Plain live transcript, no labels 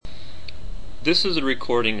This is a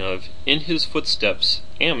recording of In His Footsteps,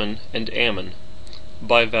 Ammon and Ammon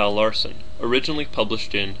by Val Larson, originally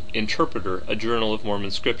published in Interpreter, a Journal of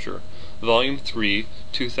Mormon Scripture, Volume 3,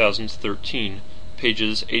 2013,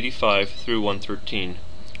 pages 85 through 113,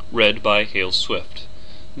 read by Hale Swift.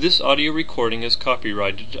 This audio recording is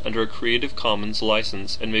copyrighted under a Creative Commons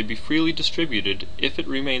license and may be freely distributed if it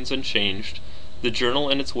remains unchanged. The journal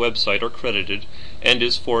and its website are credited and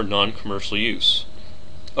is for non-commercial use.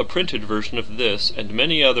 A printed version of this and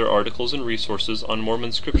many other articles and resources on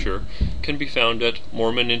Mormon Scripture can be found at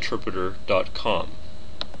mormoninterpreter.com.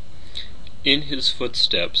 In His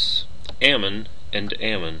Footsteps, Ammon and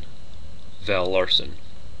Ammon, Val Larson.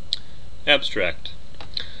 Abstract.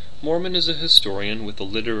 Mormon is a historian with a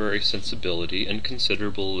literary sensibility and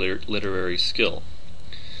considerable literary skill.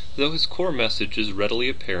 Though his core message is readily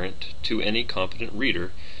apparent to any competent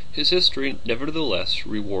reader, his history nevertheless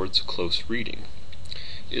rewards close reading.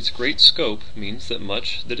 Its great scope means that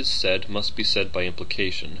much that is said must be said by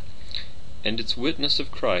implication, and its witness of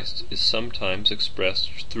Christ is sometimes expressed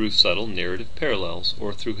through subtle narrative parallels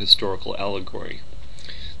or through historical allegory.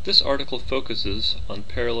 This article focuses on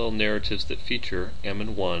parallel narratives that feature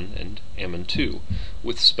Ammon₁ and Ammon₂,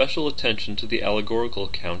 with special attention to the allegorical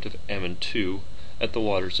account of Ammon₂ at the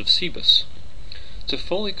waters of Sebus. To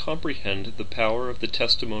fully comprehend the power of the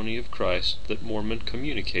testimony of Christ that Mormon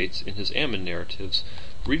communicates in his Ammon narratives,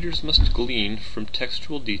 readers must glean from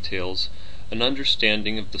textual details an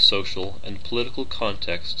understanding of the social and political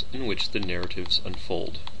context in which the narratives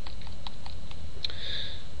unfold.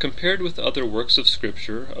 Compared with other works of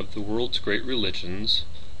Scripture of the world's great religions,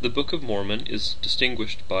 the Book of Mormon is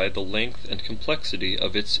distinguished by the length and complexity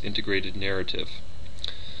of its integrated narrative.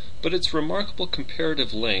 But its remarkable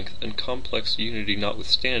comparative length and complex unity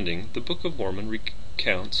notwithstanding, the Book of Mormon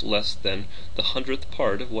recounts less than the 100th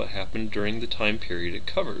part of what happened during the time period it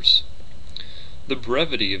covers. The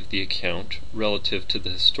brevity of the account, relative to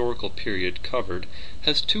the historical period covered,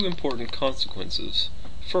 has two important consequences.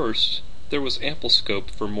 First, there was ample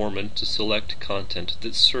scope for Mormon to select content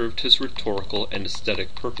that served his rhetorical and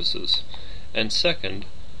aesthetic purposes. And second,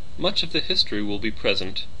 much of the history will be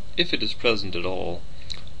present, if it is present at all,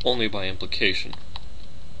 only by implication.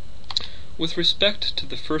 With respect to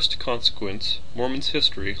the first consequence, Mormon's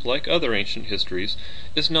history, like other ancient histories,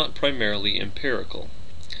 is not primarily empirical.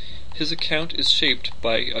 His account is shaped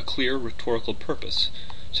by a clear rhetorical purpose,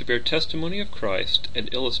 to bear testimony of Christ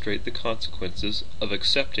and illustrate the consequences of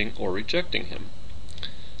accepting or rejecting him.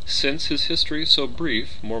 Since his history is so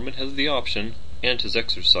brief, Mormon has the option, and has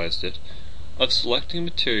exercised it, of selecting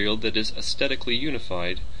material that is aesthetically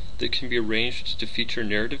unified, that can be arranged to feature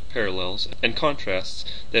narrative parallels and contrasts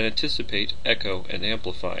that anticipate, echo, and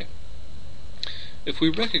amplify. If we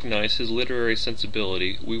recognize his literary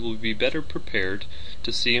sensibility, we will be better prepared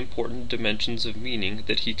to see important dimensions of meaning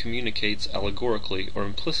that he communicates allegorically or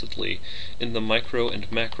implicitly in the micro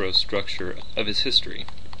and macro structure of his history.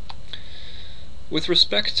 With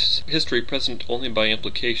respect to history present only by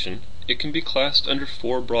implication, it can be classed under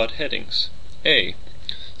four broad headings. A.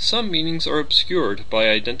 Some meanings are obscured by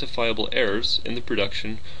identifiable errors in the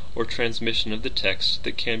production or transmission of the text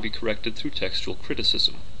that can be corrected through textual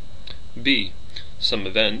criticism. B. Some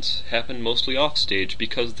events happen mostly offstage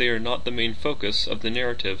because they are not the main focus of the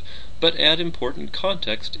narrative, but add important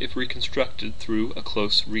context if reconstructed through a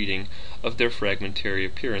close reading of their fragmentary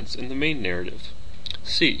appearance in the main narrative.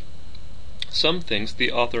 C. Some things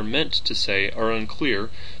the author meant to say are unclear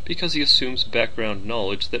because he assumes background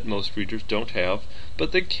knowledge that most readers don't have,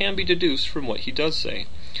 but that can be deduced from what he does say.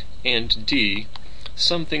 And D.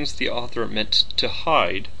 Some things the author meant to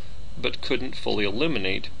hide, but couldn't fully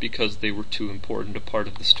eliminate because they were too important a part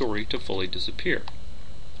of the story to fully disappear.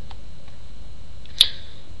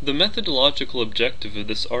 The methodological objective of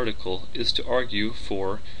this article is to argue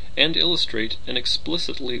for and illustrate an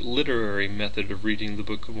explicitly literary method of reading the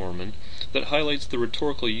Book of Mormon that highlights the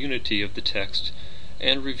rhetorical unity of the text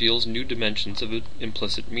and reveals new dimensions of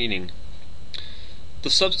implicit meaning. The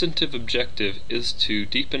substantive objective is to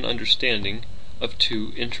deepen understanding of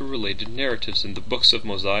two interrelated narratives in the books of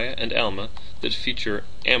Mosiah and Alma that feature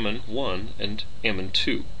Ammon₁ and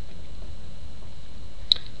Ammon₂.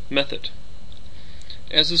 Method.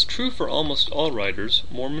 As is true for almost all writers,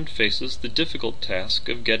 Mormon faces the difficult task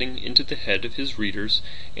of getting into the head of his readers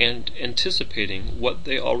and anticipating what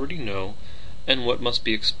they already know and what must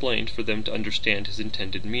be explained for them to understand his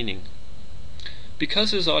intended meaning.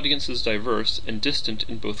 Because his audience is diverse and distant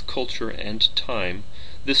in both culture and time,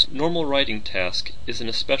 this normal writing task is an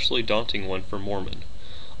especially daunting one for Mormon.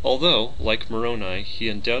 Although, like Moroni, he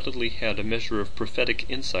undoubtedly had a measure of prophetic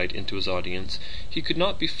insight into his audience, he could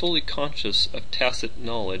not be fully conscious of tacit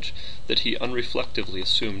knowledge that he unreflectively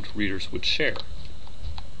assumed readers would share.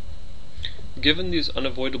 Given these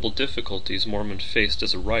unavoidable difficulties Mormon faced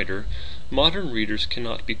as a writer, modern readers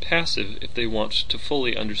cannot be passive if they want to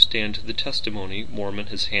fully understand the testimony Mormon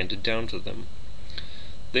has handed down to them.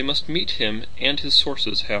 They must meet him and his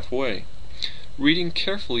sources halfway. Reading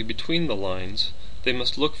carefully between the lines, they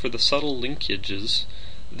must look for the subtle linkages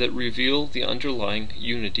that reveal the underlying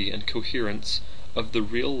unity and coherence of the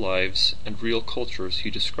real lives and real cultures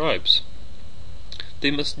he describes.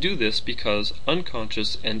 They must do this because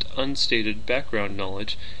unconscious and unstated background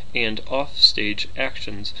knowledge and off-stage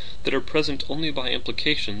actions that are present only by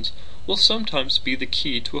implications will sometimes be the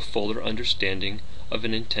key to a fuller understanding of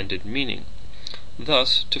an intended meaning.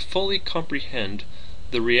 Thus, to fully comprehend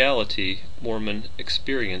the reality Mormon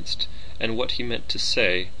experienced and what he meant to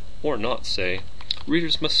say, or not say,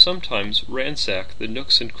 readers must sometimes ransack the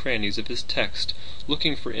nooks and crannies of his text,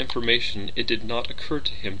 looking for information it did not occur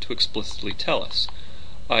to him to explicitly tell us,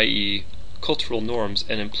 i.e., cultural norms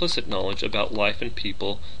and implicit knowledge about life and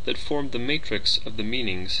people that formed the matrix of the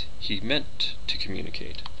meanings he meant to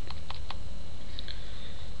communicate.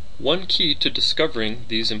 One key to discovering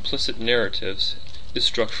these implicit narratives is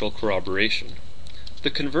structural corroboration, the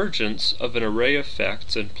convergence of an array of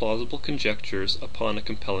facts and plausible conjectures upon a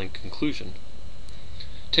compelling conclusion.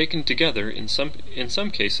 Taken together, in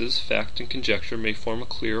some cases, fact and conjecture may form a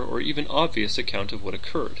clear or even obvious account of what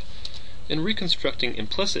occurred. In reconstructing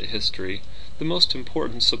implicit history, the most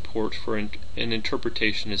important support for an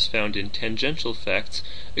interpretation is found in tangential facts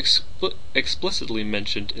explicitly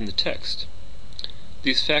mentioned in the text.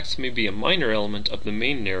 These facts may be a minor element of the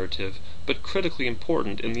main narrative, but critically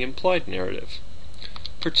important in the implied narrative.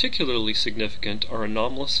 Particularly significant are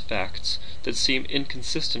anomalous facts that seem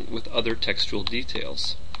inconsistent with other textual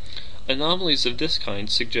details. Anomalies of this kind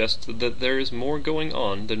suggest that there is more going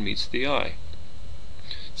on than meets the eye.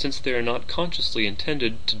 Since they are not consciously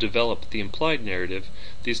intended to develop the implied narrative,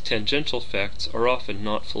 these tangential facts are often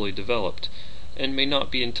not fully developed, and may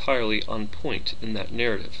not be entirely on point in that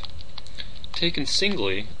narrative. Taken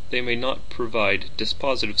singly, they may not provide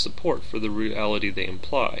dispositive support for the reality they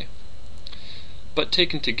imply. But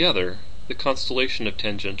taken together, the constellation of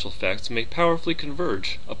tangential facts may powerfully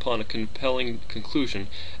converge upon a compelling conclusion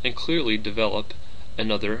and clearly develop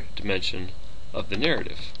another dimension of the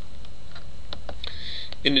narrative.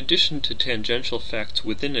 In addition to tangential facts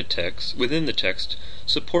within the text,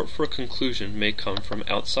 support for a conclusion may come from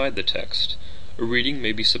outside the text. A reading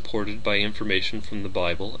may be supported by information from the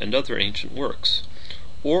Bible and other ancient works.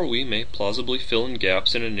 Or we may plausibly fill in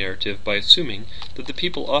gaps in a narrative by assuming that the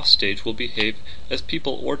people offstage will behave as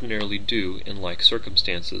people ordinarily do in like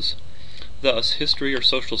circumstances. Thus, history or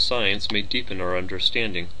social science may deepen our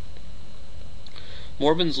understanding.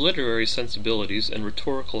 Mormon's literary sensibilities and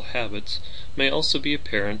rhetorical habits may also be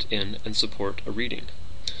apparent in and support a reading.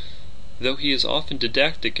 Though he is often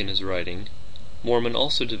didactic in his writing, Mormon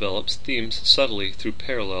also develops themes subtly through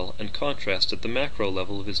parallel and contrast at the macro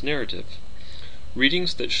level of his narrative.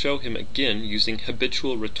 Readings that show him again using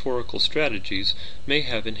habitual rhetorical strategies may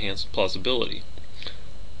have enhanced plausibility.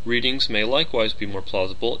 Readings may likewise be more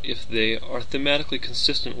plausible if they are thematically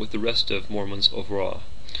consistent with the rest of Mormon's oeuvre,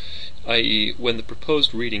 i.e., when the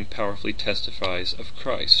proposed reading powerfully testifies of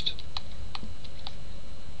Christ.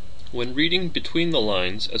 When reading between the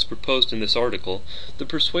lines, as proposed in this article, the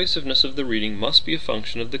persuasiveness of the reading must be a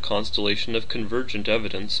function of the constellation of convergent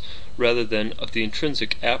evidence rather than of the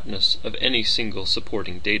intrinsic aptness of any single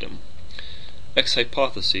supporting datum. Ex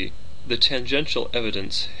hypothesi, the tangential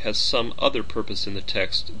evidence has some other purpose in the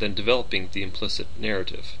text than developing the implicit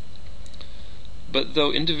narrative. But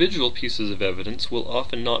though individual pieces of evidence will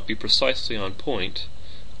often not be precisely on point,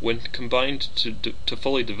 when combined to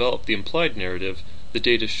fully develop the implied narrative, the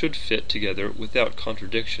data should fit together without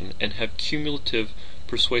contradiction and have cumulative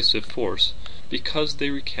persuasive force because they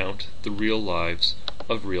recount the real lives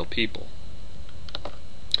of real people.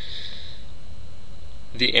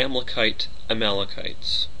 The Amalekites.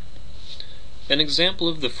 An example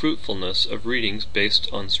of the fruitfulness of readings based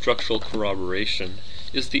on structural corroboration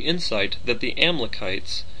is the insight that the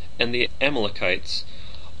Amalekites and the Amalekites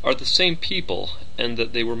are the same people, and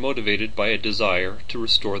that they were motivated by a desire to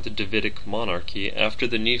restore the Davidic monarchy after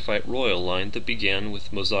the Nephite royal line that began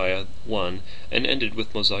with Mosiah I and ended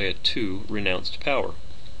with Mosiah II renounced power.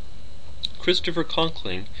 Christopher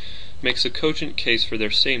Conkling makes a cogent case for their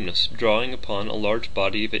sameness, drawing upon a large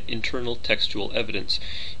body of internal textual evidence,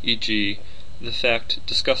 e.g., the fact,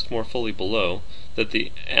 discussed more fully below, that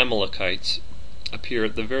the Amalekites appear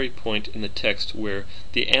at the very point in the text where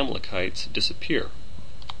the Amalekites disappear.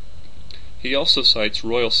 He also cites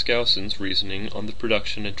Royal Skousen's reasoning on the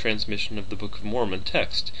production and transmission of the Book of Mormon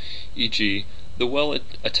text, e.g., the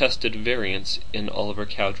well-attested variance in Oliver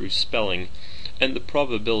Cowdery's spelling, and the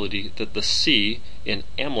probability that the C in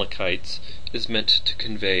Amalekites is meant to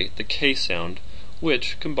convey the K sound,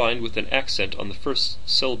 which, combined with an accent on the first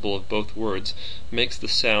syllable of both words, makes the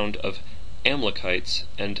sound of Amalekites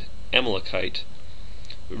and Amalekite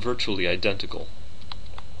virtually identical.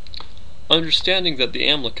 Understanding that the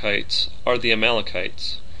Amalekites are the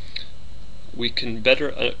Amalekites, we can better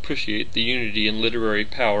appreciate the unity and literary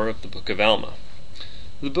power of the Book of Alma.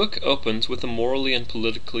 The book opens with a morally and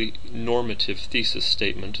politically normative thesis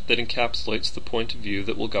statement that encapsulates the point of view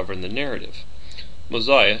that will govern the narrative.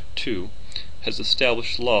 Mosiah, too, has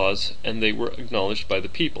established laws, and they were acknowledged by the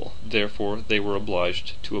people. Therefore, they were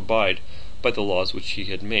obliged to abide by the laws which he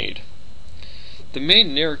had made. The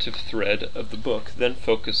main narrative thread of the book then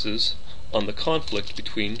focuses on the conflict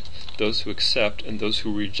between those who accept and those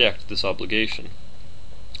who reject this obligation.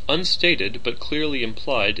 Unstated but clearly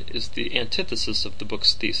implied is the antithesis of the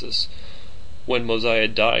book's thesis. When Mosiah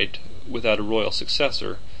died without a royal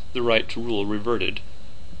successor, the right to rule reverted,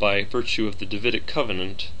 by virtue of the Davidic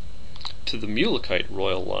covenant, to the Mulekite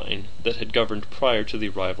royal line that had governed prior to the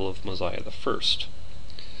arrival of Mosiah I.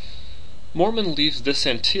 Mormon leaves this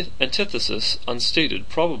antithesis unstated,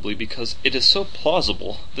 probably because it is so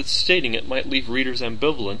plausible that stating it might leave readers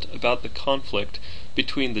ambivalent about the conflict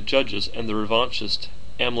between the judges and the revanchist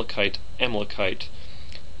Amalekite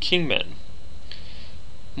kingmen.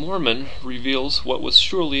 Mormon reveals what was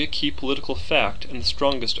surely a key political fact and the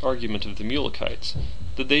strongest argument of the Mulekites,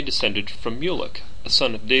 that they descended from Mulek, a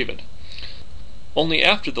son of David. Only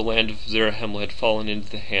after the land of Zarahemla had fallen into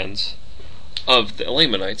the hands of the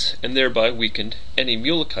Lamanites, and thereby weakened any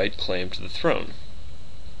Mulekite claim to the throne.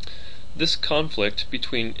 This conflict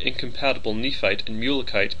between incompatible Nephite and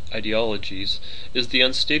Mulekite ideologies is the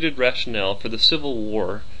unstated rationale for the civil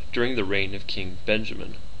war during the reign of King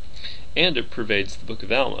Benjamin, and it pervades the Book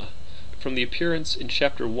of Alma, from the appearance in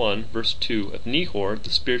chapter 1, verse 2 of Nehor,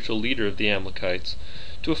 the spiritual leader of the Amalekites,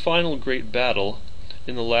 to a final great battle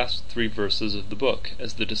in the last 3 verses of the book,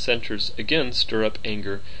 as the dissenters again stir up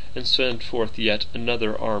anger and send forth yet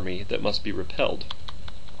another army that must be repelled.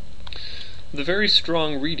 The very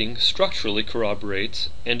strong reading structurally corroborates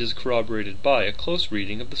and is corroborated by a close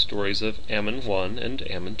reading of the stories of Ammon₁ and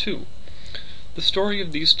Ammon₂. The story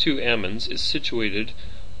of these two Ammons is situated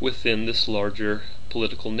within this larger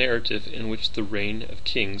political narrative in which the reign of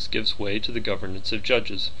kings gives way to the governance of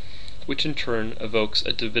judges, which in turn evokes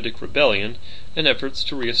a Davidic rebellion and efforts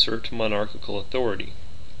to reassert monarchical authority.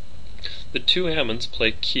 The two Ammons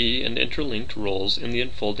play key and interlinked roles in the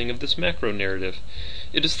unfolding of this macro-narrative.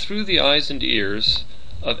 It is through the eyes and ears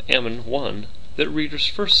of Ammon₁ that readers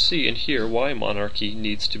first see and hear why monarchy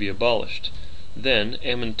needs to be abolished. Then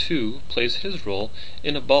Ammon₂ plays his role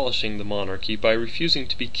in abolishing the monarchy by refusing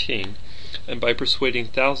to be king and by persuading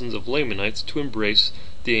thousands of Lamanites to embrace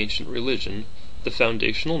the ancient religion, the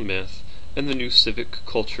foundational myth, and the new civic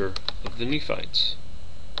culture of the Nephites.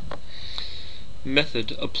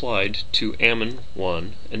 Method applied to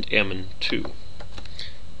Ammon₁ and Ammon₂.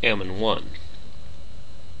 Ammon₁.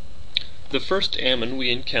 The first Ammon we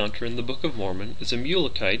encounter in the Book of Mormon is a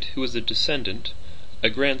Mulekite who is a descendant, a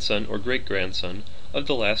grandson or great-grandson, of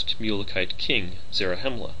the last Mulekite king,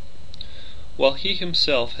 Zarahemla. While he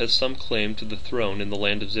himself has some claim to the throne in the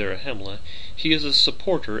land of Zarahemla, he is a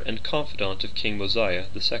supporter and confidant of King Mosiah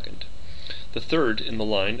II, the third in the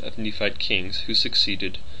line of Nephite kings who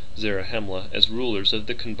succeeded Zarahemla as rulers of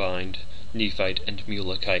the combined Nephite and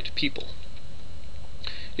Mulekite people.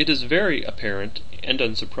 It is very apparent and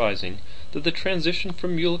unsurprising that the transition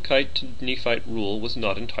from Mulekite to Nephite rule was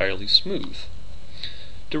not entirely smooth.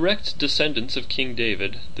 Direct descendants of King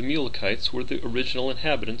David, the Mulekites were the original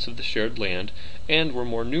inhabitants of the shared land and were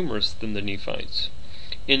more numerous than the Nephites.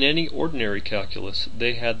 In any ordinary calculus,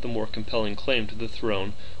 they had the more compelling claim to the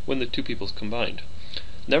throne when the two peoples combined.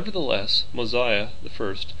 Nevertheless, Mosiah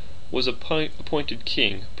I was appointed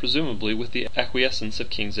king, presumably with the acquiescence of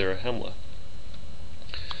King Zarahemla.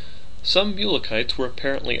 Some Mulekites were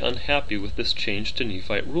apparently unhappy with this change to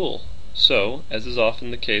Nephite rule. So, as is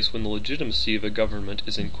often the case when the legitimacy of a government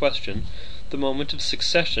is in question, the moment of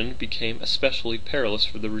succession became especially perilous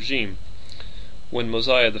for the regime. When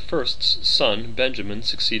Mosiah I's son, Benjamin,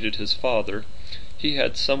 succeeded his father, he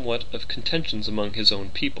had somewhat of contentions among his own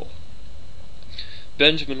people.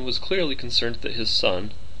 Benjamin was clearly concerned that his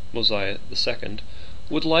son, Mosiah II,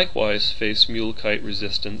 would likewise face Mulekite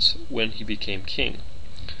resistance when he became king.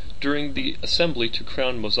 During the assembly to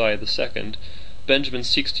crown Mosiah II, Benjamin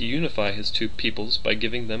seeks to unify his two peoples by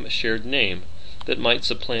giving them a shared name that might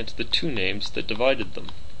supplant the two names that divided them.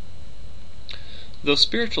 Though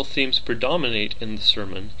spiritual themes predominate in the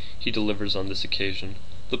sermon he delivers on this occasion,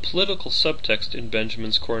 the political subtext in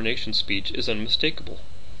Benjamin's coronation speech is unmistakable.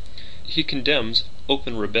 He condemns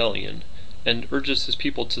open rebellion and urges his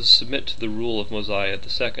people to submit to the rule of Mosiah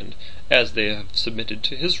II, as they have submitted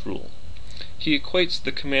to his rule. He equates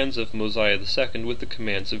the commands of Mosiah II with the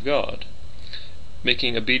commands of God,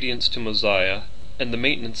 making obedience to Mosiah and the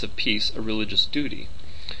maintenance of peace a religious duty.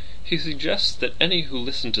 He suggests that any who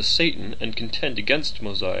listen to Satan and contend against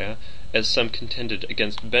Mosiah, as some contended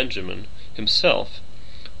against Benjamin himself,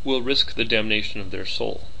 will risk the damnation of their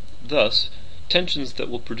soul. Thus, tensions that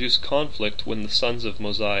will produce conflict when the sons of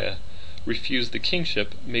Mosiah refuse the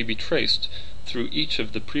kingship may be traced through each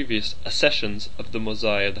of the previous accessions of the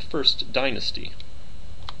Mosiah I dynasty.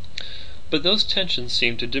 But those tensions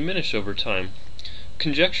seem to diminish over time.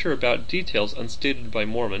 Conjecture about details unstated by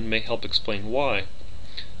Mormon may help explain why.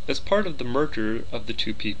 As part of the merger of the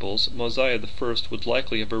two peoples, Mosiah I would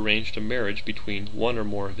likely have arranged a marriage between one or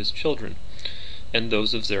more of his children, and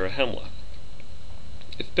those of Zarahemla.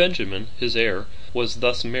 If Benjamin, his heir, was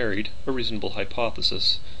thus married, a reasonable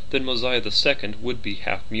hypothesis, then Mosiah II would be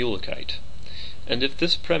half Mulekite. And if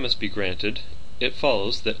this premise be granted, it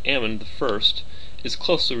follows that Ammon₁ is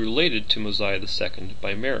closely related to Mosiah II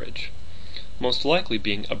by marriage, most likely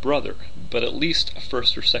being a brother, but at least a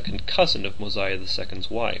first or second cousin of Mosiah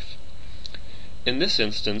II's wife. In this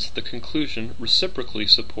instance, the conclusion reciprocally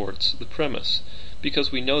supports the premise,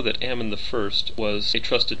 because we know that Ammon₁ was a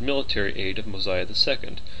trusted military aide of Mosiah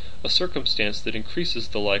II, a circumstance that increases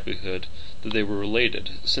the likelihood that they were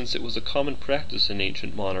related, since it was a common practice in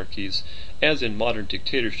ancient monarchies, as in modern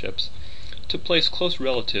dictatorships, to place close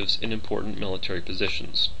relatives in important military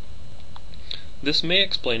positions. This may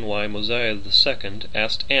explain why Mosiah II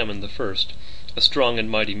asked Ammon₁, a strong and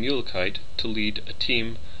mighty Mulekite, to lead a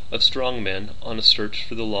team of strong men on a search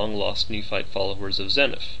for the long-lost Nephite followers of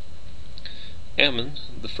Zeniff.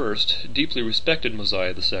 Ammon₁ deeply respected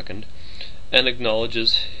Mosiah II and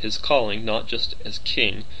acknowledges his calling not just as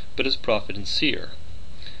king, but as prophet and seer.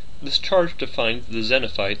 This charge to find the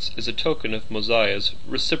Zeniphites is a token of Mosiah's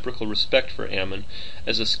reciprocal respect for Ammon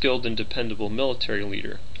as a skilled and dependable military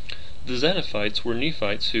leader. The Zeniphites were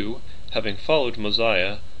Nephites who, having followed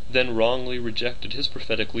Mosiah, then wrongly rejected his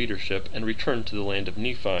prophetic leadership and returned to the land of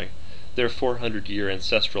Nephi, their 400-year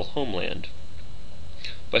ancestral homeland.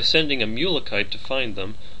 By sending a Mulekite to find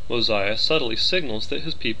them, Mosiah subtly signals that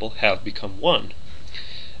his people have become one.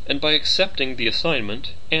 And by accepting the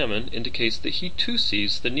assignment, Ammon indicates that he too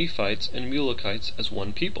sees the Nephites and Mulekites as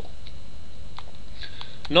one people.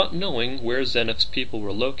 Not knowing where Zeniff's people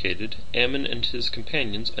were located, Ammon and his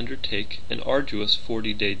companions undertake an arduous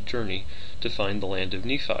 40-day journey to find the land of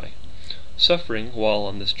Nephi, suffering while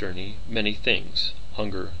on this journey many things: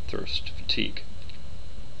 hunger, thirst, fatigue.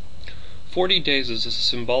 40 days is a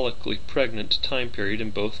symbolically pregnant time period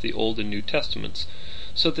in both the Old and New Testaments,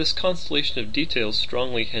 so this constellation of details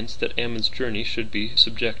strongly hints that Ammon's journey should be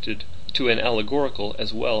subjected to an allegorical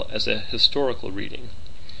as well as a historical reading.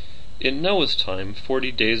 In Noah's time,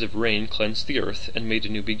 40 days of rain cleansed the earth and made a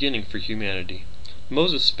new beginning for humanity.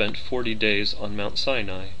 Moses spent 40 days on Mount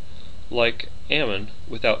Sinai, like Ammon,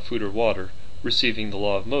 without food or water, receiving the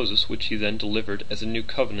law of Moses, which he then delivered as a new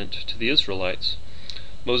covenant to the Israelites.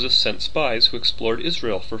 Moses sent spies who explored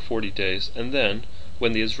Israel for 40 days, and then,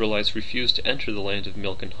 when the Israelites refused to enter the land of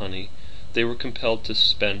milk and honey, they were compelled to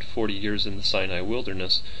spend 40 years in the Sinai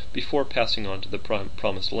wilderness before passing on to the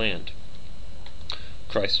promised land.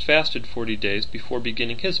 Christ fasted 40 days before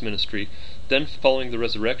beginning his ministry, then following the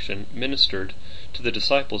resurrection ministered to the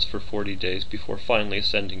disciples for 40 days before finally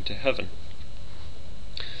ascending to heaven.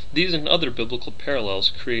 These and other biblical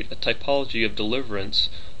parallels create a typology of deliverance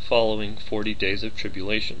following 40 days of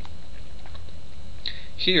tribulation.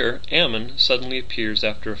 Here, Ammon suddenly appears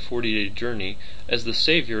after a 40-day journey as the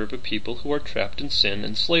savior of a people who are trapped in sin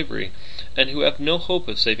and slavery, and who have no hope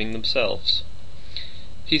of saving themselves.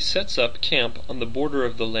 He sets up camp on the border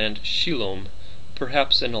of the land Shilom,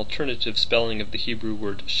 perhaps an alternative spelling of the Hebrew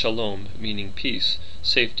word shalom, meaning peace,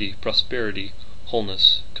 safety, prosperity,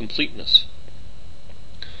 wholeness, completeness.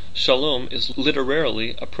 Shalom is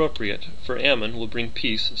literarily appropriate, for Ammon will bring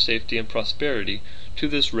peace, safety, and prosperity to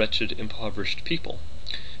this wretched, impoverished people.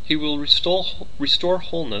 He will restore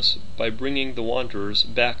wholeness by bringing the wanderers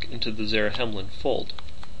back into the Zarahemlan fold.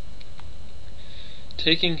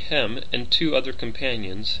 Taking Hem and 2 other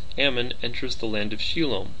companions, Ammon enters the land of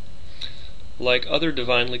Shilom. Like other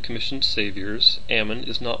divinely commissioned saviors, Ammon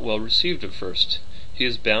is not well received at first. He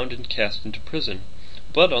is bound and cast into prison.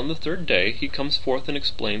 But on the third day he comes forth and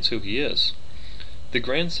explains who he is. The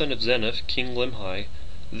grandson of Zeniff, King Limhi,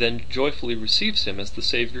 then joyfully receives him as the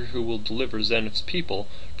savior who will deliver Zeniff's people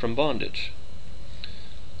from bondage.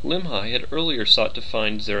 Limhi had earlier sought to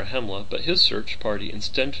find Zarahemla, but his search party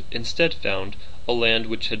instead found a land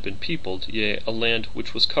which had been peopled, yea, a land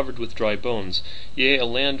which was covered with dry bones, yea, a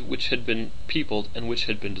land which had been peopled and which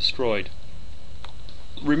had been destroyed.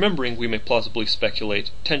 Remembering, we may plausibly speculate,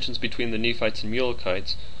 tensions between the Nephites and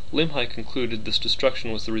Mulekites, Limhi concluded this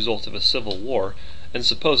destruction was the result of a civil war, and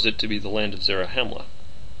supposed it to be the land of Zarahemla.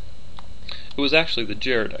 It was actually the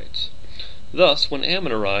Jaredites. Thus, when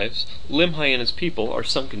Ammon arrives, Limhi and his people are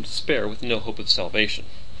sunk in despair with no hope of salvation.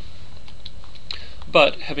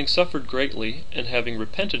 But, having suffered greatly, and having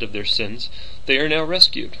repented of their sins, they are now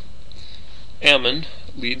rescued. Ammon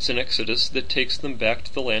leads an exodus that takes them back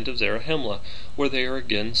to the land of Zarahemla, where they are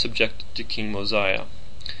again subjected to King Mosiah.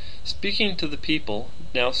 Speaking to the people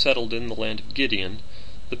now settled in the land of Gideon,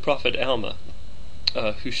 the prophet Alma,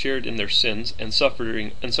 who shared in their sins and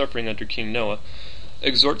suffering under King Noah,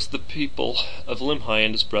 exhorts the people of Limhi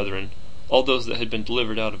and his brethren, all those that had been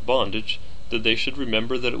delivered out of bondage, that they should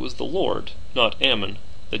remember that it was the Lord, not Ammon,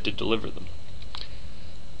 that did deliver them.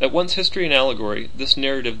 At once history and allegory, this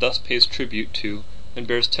narrative thus pays tribute to, and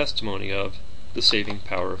bears testimony of, the saving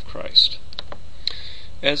power of Christ.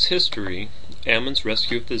 As history, Ammon's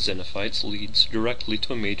rescue of the Zeniphites leads directly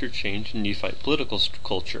to a major change in Nephite political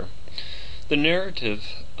culture. The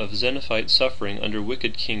narrative of Zenithite suffering under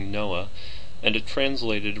wicked King Noah and a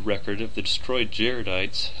translated record of the destroyed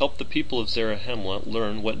Jaredites help the people of Zarahemla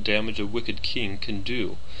learn what damage a wicked king can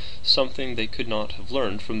do, something they could not have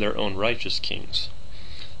learned from their own righteous kings.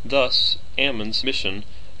 Thus, Ammon's mission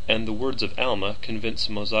and the words of Alma convince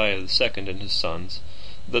Mosiah II and his sons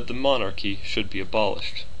that the monarchy should be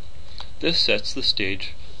abolished. This sets the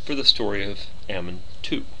stage for the story of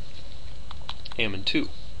Ammon₂. Ammon₂.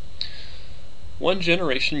 One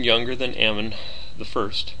generation younger than Ammon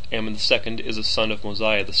Ammon₂ is a son of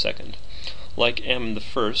Mosiah II. Like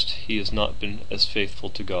Ammon₁, he has not been as faithful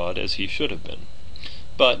to God as he should have been,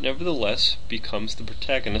 but nevertheless becomes the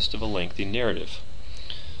protagonist of a lengthy narrative.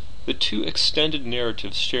 The two extended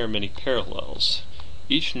narratives share many parallels.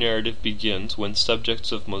 Each narrative begins when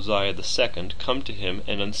subjects of Mosiah II come to him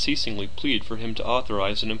and unceasingly plead for him to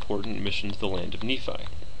authorize an important mission to the land of Nephi.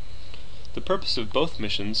 The purpose of both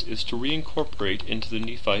missions is to reincorporate into the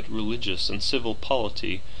Nephite religious and civil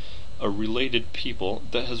polity a related people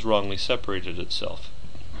that has wrongly separated itself.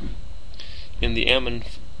 In the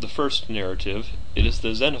Ammon₁ narrative, it is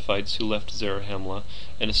the Zeniphites who left Zarahemla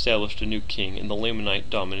and established a new king in the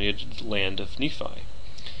Lamanite-dominated land of Nephi.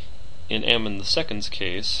 In Ammon₂'s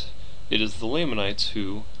case, it is the Lamanites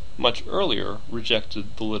who, much earlier,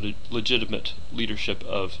 rejected the legitimate leadership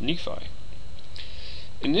of Nephi.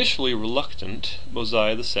 Initially reluctant,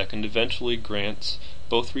 Mosiah II eventually grants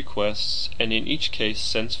both requests, and in each case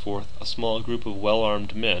sends forth a small group of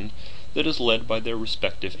well-armed men that is led by their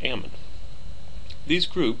respective Ammon. These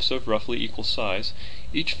groups, of roughly equal size,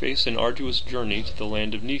 each face an arduous journey to the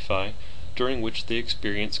land of Nephi, during which they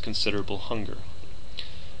experience considerable hunger.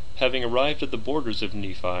 Having arrived at the borders of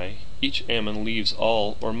Nephi, each Ammon leaves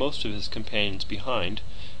all or most of his companions behind,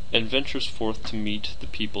 and ventures forth to meet the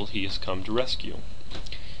people he has come to rescue.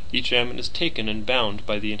 Each Ammon is taken and bound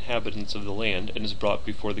by the inhabitants of the land and is brought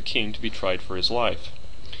before the king to be tried for his life.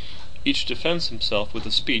 Each defends himself with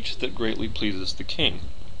a speech that greatly pleases the king,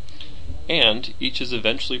 and each is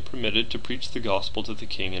eventually permitted to preach the gospel to the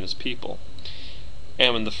king and his people.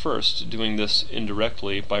 Ammon₁ doing this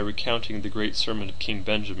indirectly by recounting the great sermon of King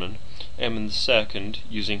Benjamin, Ammon₂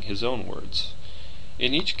 using his own words.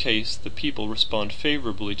 In each case, the people respond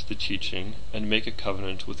favorably to the teaching and make a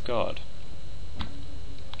covenant with God.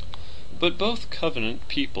 But both covenant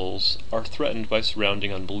peoples are threatened by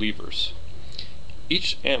surrounding unbelievers.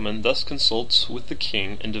 Each Ammon thus consults with the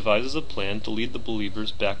king and devises a plan to lead the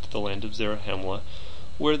believers back to the land of Zarahemla,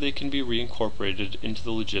 where they can be reincorporated into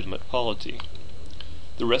the legitimate polity.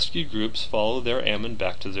 The rescued groups follow their Ammon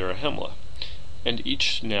back to Zarahemla, and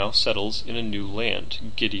each now settles in a new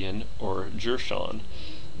land, Gideon or Jershon,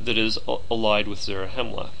 that is allied with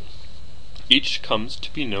Zarahemla. Each comes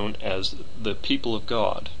to be known as the people of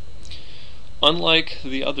God. Unlike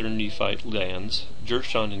the other Nephite lands,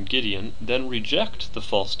 Jershon and Gideon then reject the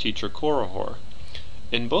false teacher Korihor.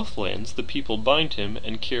 In both lands, the people bind him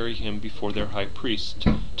and carry him before their high priest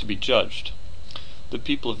to be judged. The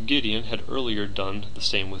people of Gideon had earlier done the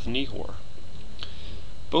same with Nehor.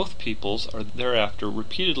 Both peoples are thereafter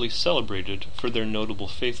repeatedly celebrated for their notable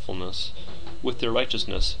faithfulness, with their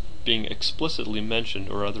righteousness being explicitly mentioned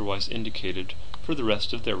or otherwise indicated for the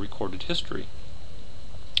rest of their recorded history.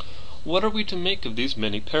 What are we to make of these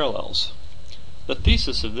many parallels? The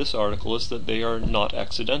thesis of this article is that they are not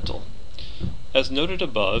accidental. As noted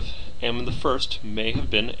above, Ammon₁ may have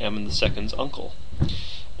been Ammon₂'s uncle,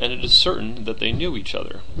 and it is certain that they knew each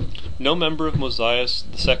other. No member of Mosiah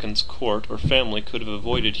II's court or family could have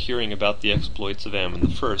avoided hearing about the exploits of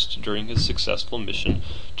Ammon₁ during his successful mission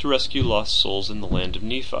to rescue lost souls in the land of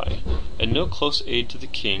Nephi, and no close aide to the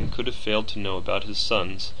king could have failed to know about his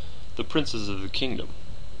sons, the princes of the kingdom.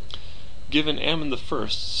 Given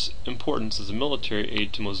Ammon₁'s importance as a military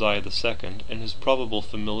aide to Mosiah II and his probable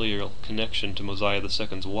familial connection to Mosiah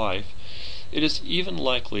II's wife, it is even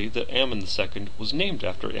likely that Ammon₁ was named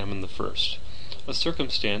after Ammon₁, a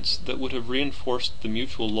circumstance that would have reinforced the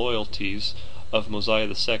mutual loyalties of Mosiah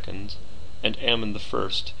II and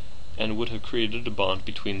Ammon₁, and would have created a bond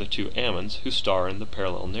between the two Ammons who star in the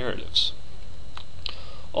parallel narratives.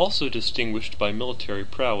 Also distinguished by military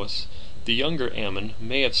prowess, the younger Ammon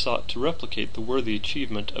may have sought to replicate the worthy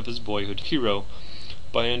achievement of his boyhood hero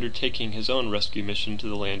by undertaking his own rescue mission to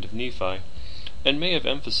the land of Nephi, and may have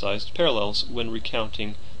emphasized parallels when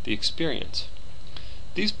recounting the experience.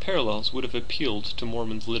 These parallels would have appealed to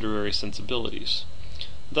Mormon's literary sensibilities.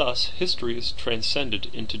 Thus, history is transcended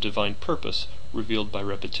into divine purpose, revealed by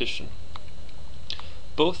repetition.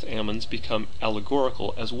 Both Ammons become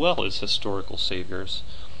allegorical as well as historical saviors,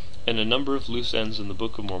 and a number of loose ends in the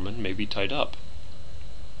Book of Mormon may be tied up.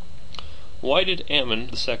 Why did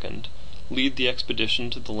Ammon₂ lead the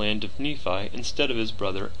expedition to the land of Nephi instead of his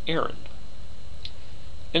brother Aaron?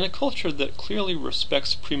 In a culture that clearly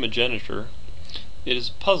respects primogeniture, it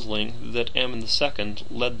is puzzling that Ammon₂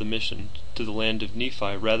 led the mission to the land of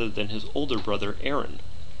Nephi rather than his older brother Aaron.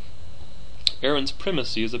 Aaron's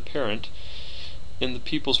primacy is apparent in the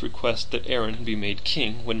people's request that Aaron be made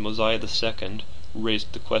king when Mosiah II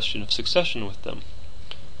raised the question of succession with them.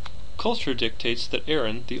 Culture dictates that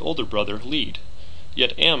Aaron, the older brother, lead,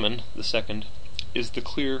 yet Ammon₂ is the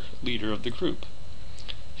clear leader of the group.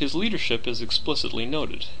 His leadership is explicitly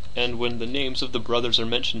noted, and when the names of the brothers are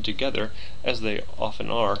mentioned together, as they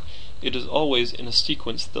often are, it is always in a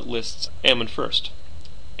sequence that lists Ammon first,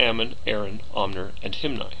 Ammon, Aaron, Omner, and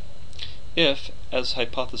Himni. If, as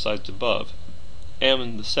hypothesized above,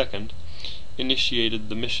 Ammon₂ initiated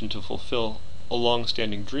the mission to fulfill a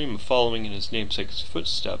long-standing dream of following in his namesake's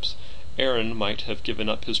footsteps, Aaron might have given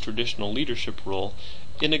up his traditional leadership role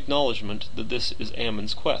in acknowledgement that this is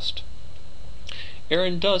Ammon's quest.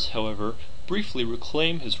 Aaron does, however, briefly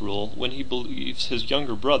reclaim his role when he believes his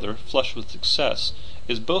younger brother, flushed with success,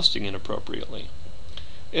 is boasting inappropriately.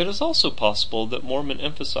 It is also possible that Mormon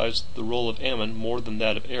emphasized the role of Ammon more than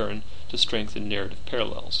that of Aaron to strengthen narrative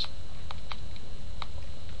parallels.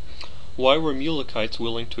 Why were Mulekites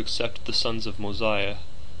willing to accept the sons of Mosiah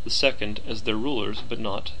II as their rulers, but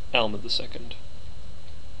not Alma₂?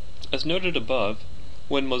 As noted above,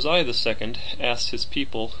 when Mosiah II asked his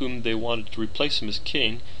people whom they wanted to replace him as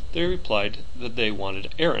king, they replied that they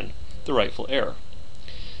wanted Aaron, the rightful heir.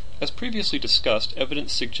 As previously discussed,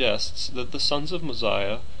 evidence suggests that the sons of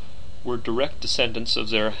Mosiah were direct descendants of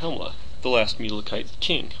Zarahemla, the last Mulekite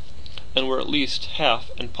king, and were at least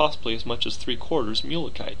half and possibly as much as 3/4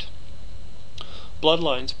 Mulekite.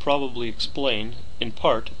 Bloodlines probably explain, in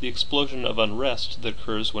part, the explosion of unrest that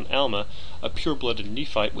occurs when Alma, a pure-blooded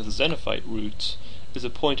Nephite with Xenophite roots, is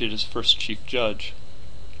appointed as first chief judge.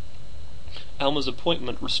 Alma's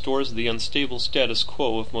appointment restores the unstable status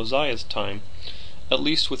quo of Mosiah's time, at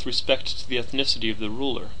least with respect to the ethnicity of the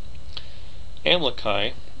ruler.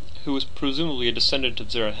 Amalekai, who was presumably a descendant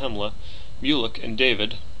of Zarahemla, Mulek, and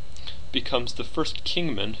David, becomes the first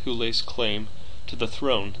kingman who lays claim to the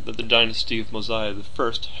throne that the dynasty of Mosiah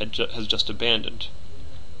I has just abandoned.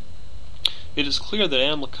 It is clear that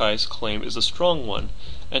Amalekai's claim is a strong one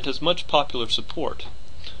and has much popular support,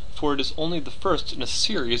 for it is only the first in a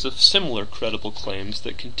series of similar credible claims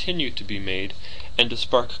that continue to be made and to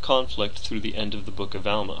spark conflict through the end of the Book of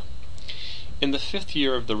Alma. In the 5th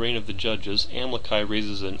year of the reign of the judges, Amalekai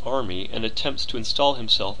raises an army and attempts to install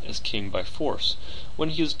himself as king by force.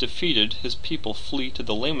 When he is defeated, his people flee to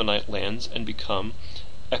the Lamanite lands and become,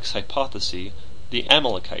 ex hypothesi, the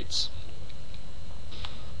Amalekites.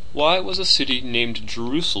 Why was a city named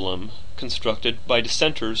Jerusalem constructed by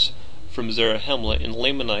dissenters from Zarahemla in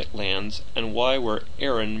Lamanite lands, and why were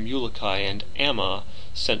Aaron, Mulekai, and Amma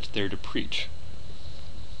sent there to preach?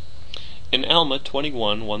 In Alma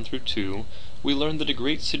 21, 1-2, we learn that a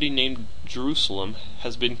great city named Jerusalem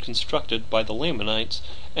has been constructed by the Lamanites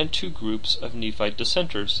and two groups of Nephite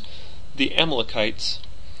dissenters, the Amalekites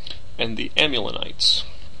and the Ammonites.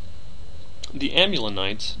 The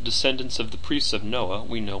Ammonites, descendants of the priests of Noah,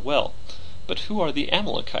 we know well. But who are the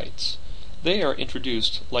Amalekites? They are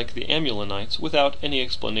introduced, like the Ammonites, without any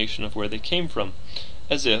explanation of where they came from,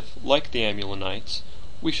 as if, like the Ammonites,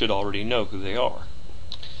 we should already know who they are.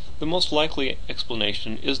 The most likely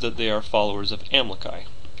explanation is that they are followers of Ammon₂.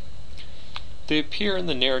 They appear in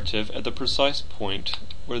the narrative at the precise point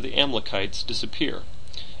where the Amalekites disappear,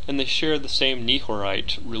 and they share the same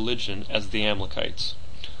Nehorite religion as the Amalekites.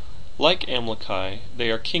 Like Ammon₂, they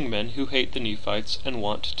are kingmen who hate the Nephites and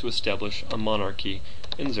want to establish a monarchy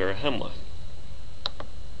in Zarahemla.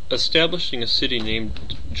 Establishing a city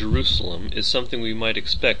named Jerusalem is something we might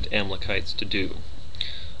expect Amalekites to do.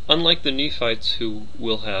 Unlike the Nephites, who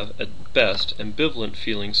will have, at best, ambivalent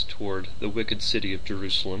feelings toward the wicked city of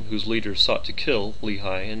Jerusalem, whose leaders sought to kill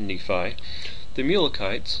Lehi and Nephi, the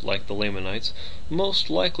Amalekites, like the Lamanites, most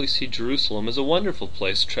likely see Jerusalem as a wonderful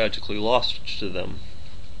place tragically lost to them.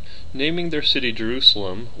 Naming their city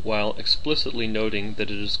Jerusalem, while explicitly noting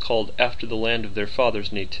that it is called after the land of their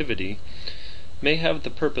fathers' nativity, may have the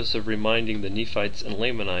purpose of reminding the Nephites and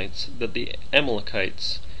Lamanites that the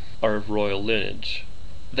Amalekites are of royal lineage,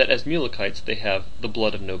 that as Amalekites they have the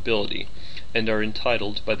blood of nobility, and are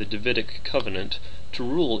entitled by the Davidic covenant to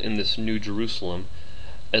rule in this new Jerusalem,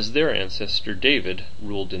 as their ancestor David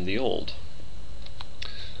ruled in the old.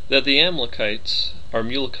 That the Amalekites are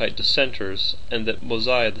Amalekite dissenters, and that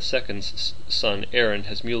Mosiah II's son Aaron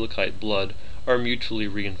has Amalekite blood, are mutually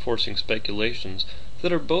reinforcing speculations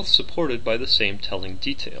that are both supported by the same telling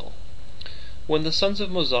detail. When the sons of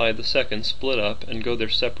Mosiah II split up and go their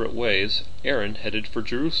separate ways, Aaron headed for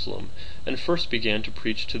Jerusalem, and first began to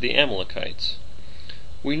preach to the Amalekites.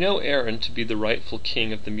 We know Aaron to be the rightful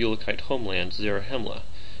king of the Amalekite homeland, Zarahemla.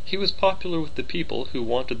 He was popular with the people who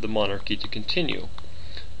wanted the monarchy to continue,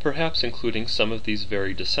 perhaps including some of these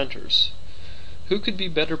very dissenters. Who could be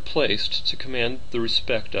better placed to command the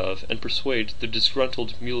respect of and persuade the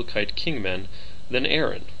disgruntled Amalekite kingmen than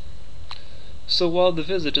Aaron? So while the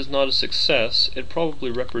visit is not a success, it probably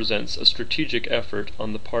represents a strategic effort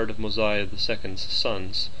on the part of Mosiah II's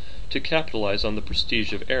sons to capitalize on the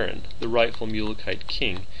prestige of Aaron, the rightful Amalekite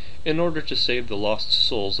king, in order to save the lost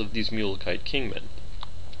souls of these Amalekite kingmen.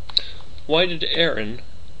 Why did Aaron,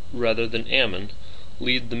 rather than Ammon,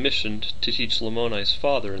 lead the mission to teach Lamoni's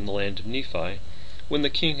father in the land of Nephi, when the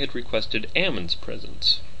king had requested Ammon's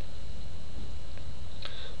presence?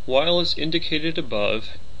 While, as indicated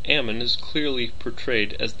above, Ammon is clearly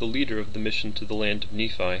portrayed as the leader of the mission to the land of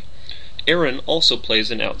Nephi, Aaron also plays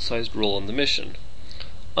an outsized role in the mission.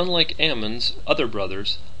 Unlike Ammon's other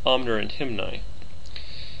brothers, Omner and Himni.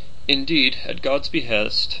 Indeed, at God's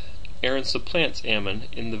behest, Aaron supplants Ammon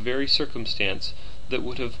in the very circumstance that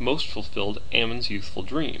would have most fulfilled Ammon's youthful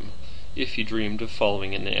dream, if he dreamed of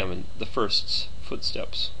following in Ammon I's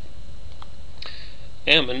footsteps.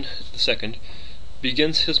 Ammon₂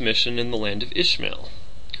 begins his mission in the land of Ishmael.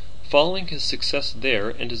 Following his success there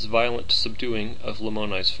and his violent subduing of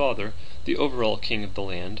Lamoni's father, the overall king of the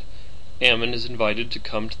land, Ammon is invited to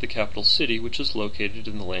come to the capital city, which is located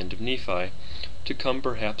in the land of Nephi, to come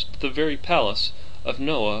perhaps to the very palace of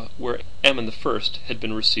Noah where Ammon₁ had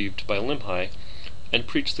been received by Limhi, and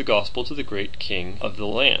preach the gospel to the great king of the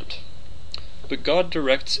land. But God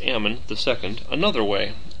directs Ammon₂ another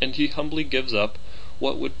way, and he humbly gives up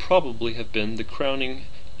what would probably have been the crowning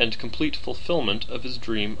and complete fulfillment of his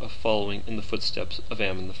dream of following in the footsteps of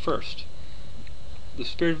Ammon₁. The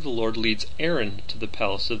Spirit of the Lord leads Aaron to the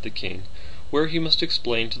palace of the king, where he must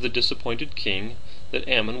explain to the disappointed king that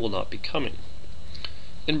Ammon will not be coming.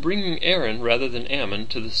 In bringing Aaron rather than Ammon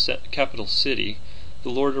to the capital city, the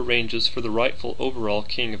Lord arranges for the rightful overall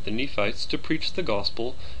king of the Nephites to preach the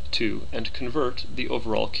gospel to and convert the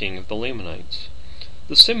overall king of the Lamanites.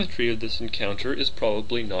 The symmetry of this encounter is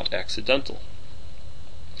probably not accidental.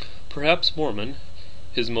 Perhaps Mormon,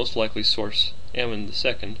 his most likely source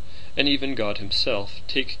Ammon₂, and even God himself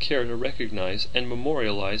take care to recognize and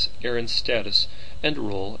memorialize Aaron's status and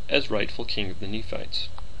role as rightful king of the Nephites.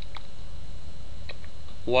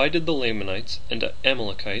 Why did the Lamanites and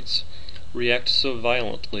Amalekites react so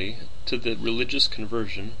violently to the religious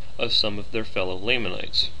conversion of some of their fellow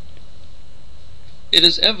Lamanites? It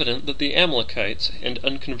is evident that the Amalekites and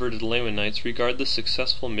unconverted Lamanites regard the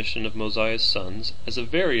successful mission of Mosiah's sons as a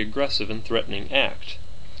very aggressive and threatening act.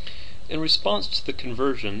 In response to the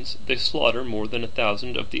conversions, they slaughter more than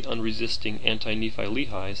 1,000 of the unresisting anti-Nephi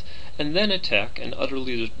Lehis, and then attack and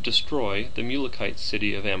utterly destroy the Amalekite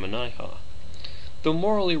city of Ammon₂. Though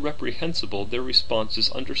morally reprehensible, their response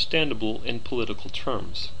is understandable in political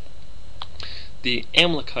terms. The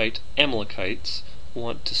Amalekites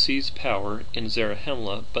want to seize power in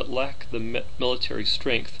Zarahemla, but lack the military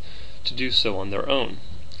strength to do so on their own.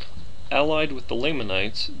 Allied with the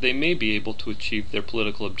Lamanites, they may be able to achieve their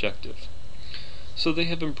political objective. So they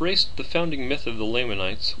have embraced the founding myth of the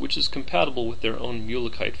Lamanites, which is compatible with their own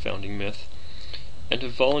Mulekite founding myth, and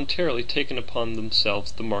have voluntarily taken upon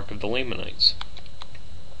themselves the mark of the Lamanites.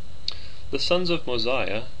 The sons of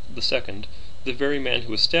Mosiah II, the very man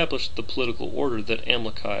who established the political order that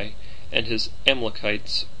Amaleki and his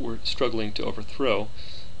Amalekites were struggling to overthrow,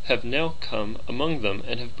 have now come among them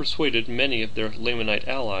and have persuaded many of their Lamanite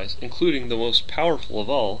allies, including the most powerful of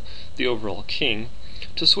all, the overall king,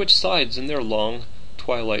 to switch sides in their long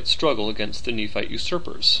twilight struggle against the Nephite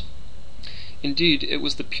usurpers. Indeed, it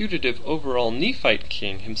was the putative overall Nephite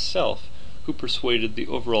king himself who persuaded the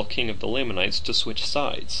overall king of the Lamanites to switch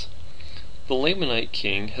sides. The Lamanite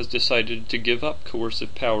king has decided to give up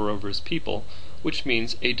coercive power over his people, which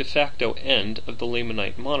means a de facto end of the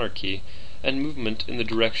Lamanite monarchy and movement in the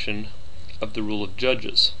direction of the rule of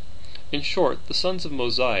judges. In short, the sons of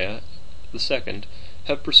Mosiah II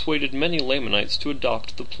have persuaded many Lamanites to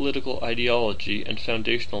adopt the political ideology and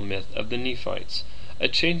foundational myth of the Nephites, a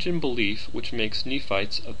change in belief which makes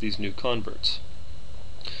Nephites of these new converts.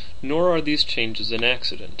 Nor are these changes an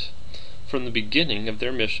accident. From the beginning of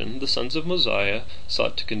their mission, the sons of Mosiah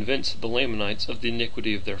sought to convince the Lamanites of the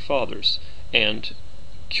iniquity of their fathers, and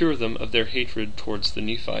cure them of their hatred towards the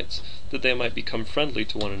Nephites, that they might become friendly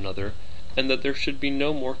to one another, and that there should be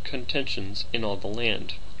no more contentions in all the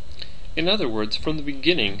land. In other words, from the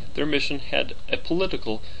beginning, their mission had a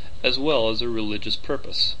political as well as a religious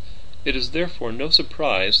purpose. It is therefore no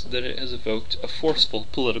surprise that it has evoked a forceful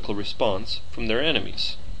political response from their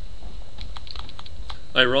enemies.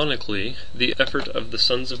 Ironically, the effort of the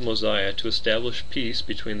sons of Mosiah to establish peace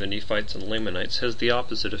between the Nephites and Lamanites has the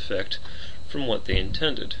opposite effect from what they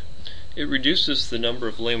intended. It reduces the number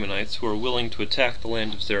of Lamanites who are willing to attack the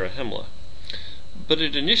land of Zarahemla, but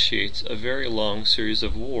it initiates a very long series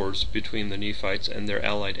of wars between the Nephites and their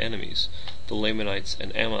allied enemies, the Lamanites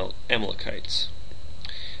and Amalekites.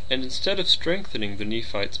 And instead of strengthening the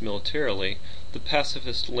Nephites militarily, the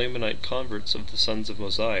pacifist Lamanite converts of the sons of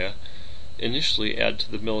Mosiah initially add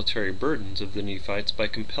to the military burdens of the Nephites by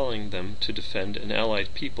compelling them to defend an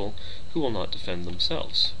allied people who will not defend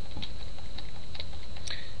themselves.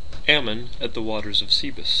 Ammon at the waters of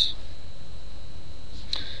Sebus.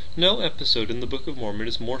 No episode in the Book of Mormon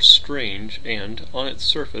is more strange and, on its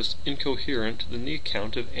surface, incoherent than the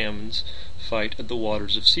account of Ammon's fight at the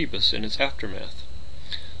waters of Sebus and its aftermath.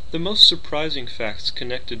 The most surprising facts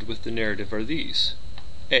connected with the narrative are these.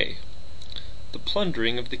 A. The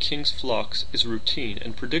plundering of the king's flocks is routine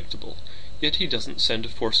and predictable, yet he doesn't send a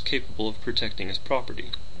force capable of protecting his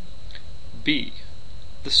property. B.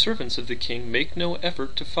 The servants of the king make no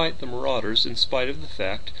effort to fight the marauders in spite of the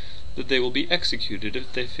fact that they will be executed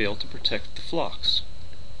if they fail to protect the flocks.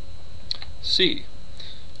 C.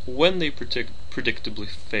 When they predictably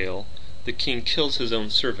fail, the king kills his own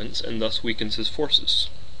servants and thus weakens his forces.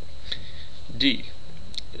 D.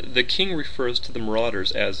 The king refers to the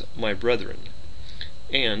marauders as my brethren.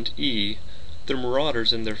 And E. The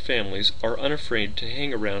marauders and their families are unafraid to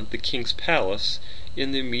hang around the king's palace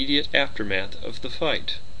in the immediate aftermath of the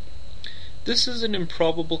fight. This is an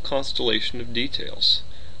improbable constellation of details.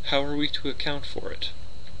 How are we to account for it?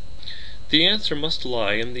 The answer must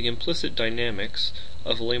lie in the implicit dynamics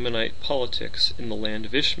of Lamanite politics in the land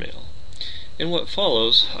of Ishmael. In what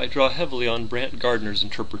follows, I draw heavily on Brant Gardner's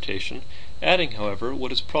interpretation, adding, however,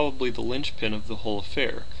 what is probably the linchpin of the whole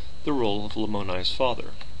affair, the role of Lamoni's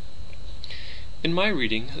father. In my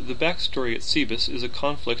reading, the backstory at Sebus is a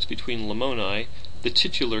conflict between Lamoni, the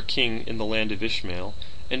titular king in the land of Ishmael,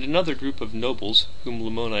 and another group of nobles whom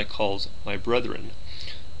Lamoni calls my brethren,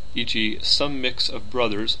 e.g. some mix of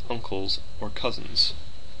brothers, uncles, or cousins.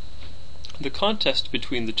 The contest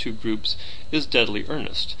between the two groups is deadly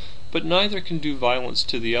earnest, but neither can do violence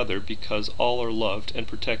to the other because all are loved and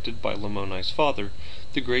protected by Lamoni's father,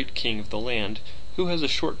 the great king of the land, who has a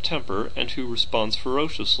short temper and who responds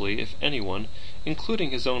ferociously if anyone,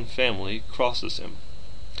 including his own family, crosses him.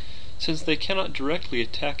 Since they cannot directly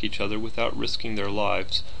attack each other without risking their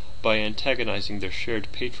lives by antagonizing their shared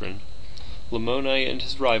patron, Lamoni and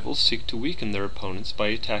his rivals seek to weaken their opponents by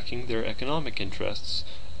attacking their economic interests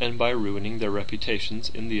and by ruining their reputations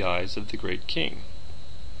in the eyes of the great king.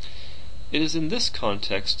 It is in this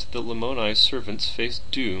context that Lamoni's servants face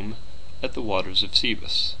doom at the waters of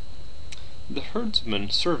Sebus. The herdsmen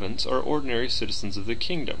servants are ordinary citizens of the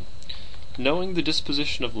kingdom. Knowing the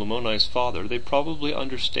disposition of Lamoni's father, they probably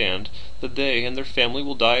understand that they and their family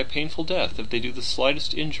will die a painful death if they do the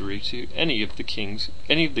slightest injury to any of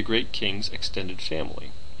the great king's extended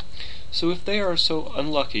family. So if they are so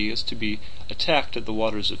unlucky as to be attacked at the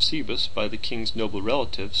waters of Sebus by the king's noble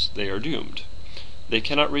relatives, they are doomed. They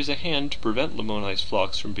cannot raise a hand to prevent Lamoni's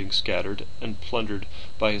flocks from being scattered and plundered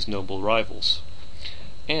by his noble rivals.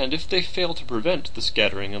 And if they fail to prevent the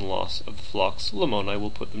scattering and loss of the flocks, Lamoni will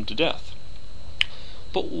put them to death.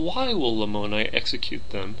 But why will Lamoni execute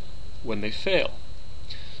them when they fail?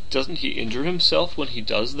 Doesn't he injure himself when he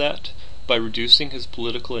does that by reducing his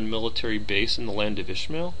political and military base in the land of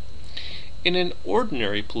Ishmael? In an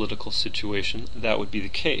ordinary political situation, that would be the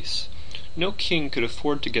case. No king could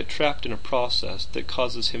afford to get trapped in a process that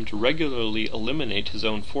causes him to regularly eliminate his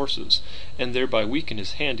own forces, and thereby weaken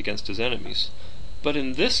his hand against his enemies. But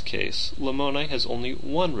in this case, Lamoni has only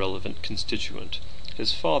one relevant constituent,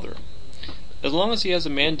 his father. As long as he has a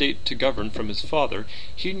mandate to govern from his father,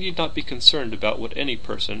 he need not be concerned about what any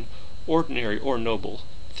person, ordinary or noble,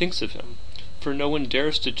 thinks of him, for no one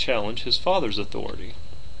dares to challenge his father's authority.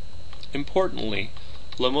 Importantly,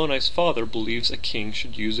 Lamoni's father believes a king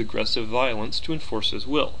should use aggressive violence to enforce his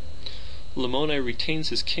will. Lamoni retains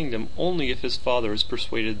his kingdom only if his father is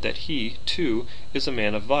persuaded that he, too, is a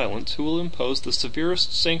man of violence who will impose the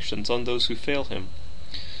severest sanctions on those who fail him.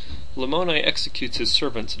 Lamoni executes his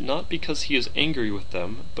servants not because he is angry with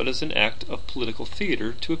them, but as an act of political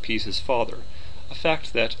theater to appease his father, a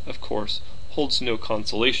fact that, of course, holds no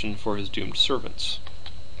consolation for his doomed servants.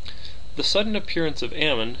 The sudden appearance of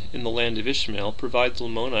Ammon in the land of Ishmael provides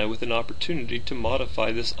Lamoni with an opportunity to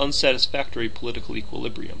modify this unsatisfactory political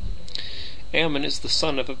equilibrium. Ammon is the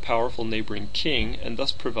son of a powerful neighboring king, and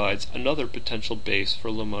thus provides another potential base for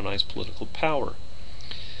Lamoni's political power.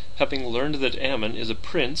 Having learned that Ammon is a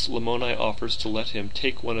prince, Lamoni offers to let him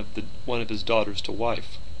take one of his daughters to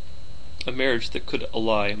wife, a marriage that could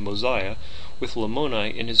ally Mosiah with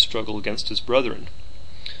Lamoni in his struggle against his brethren.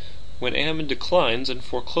 When Ammon declines and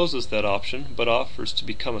forecloses that option, but offers to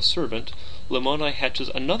become a servant, Lamoni hatches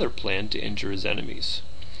another plan to injure his enemies.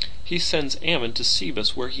 He sends Ammon to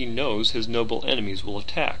Sebus, where he knows his noble enemies will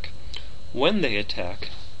attack. When they attack,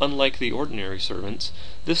 unlike the ordinary servants,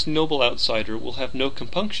 this noble outsider will have no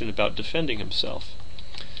compunction about defending himself.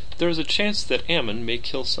 There is a chance that Ammon may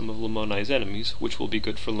kill some of Lamoni's enemies, which will be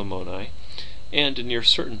good for Lamoni, and a near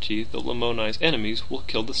certainty that Lamoni's enemies will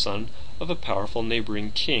kill the son of a powerful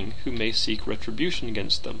neighboring king who may seek retribution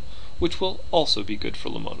against them, which will also be good for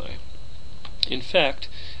Lamoni. In fact,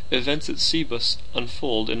 events at Sebus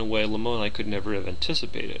unfold in a way Lamoni could never have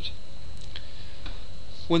anticipated.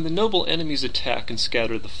 When the noble enemies attack and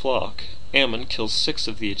scatter the flock, Ammon kills 6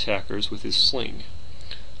 of the attackers with his sling.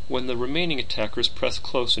 When the remaining attackers press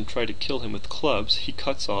close and try to kill him with clubs, he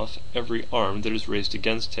cuts off every arm that is raised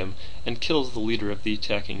against him and kills the leader of the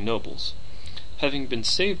attacking nobles. Having been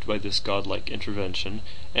saved by this godlike intervention,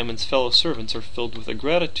 Ammon's fellow servants are filled with a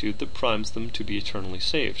gratitude that primes them to be eternally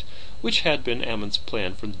saved, which had been Ammon's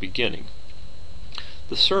plan from the beginning.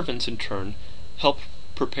 The servants, in turn, help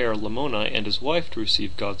prepare Lamoni and his wife to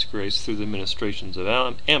receive God's grace through the ministrations of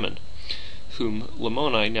Ammon, whom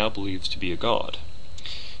Lamoni now believes to be a god.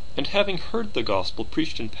 And having heard the gospel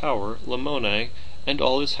preached in power, Lamoni and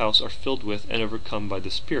all his house are filled with and overcome by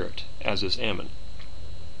the Spirit, as is Ammon.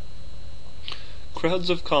 Crowds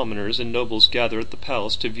of commoners and nobles gather at the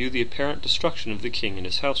palace to view the apparent destruction of the king and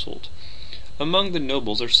his household. Among the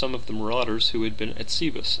nobles are some of the marauders who had been at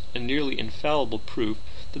Sebus, a nearly infallible proof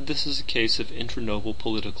that this is a case of intra-noble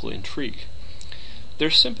political intrigue.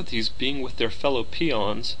 Their sympathies being with their fellow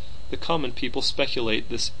peons, the common people speculate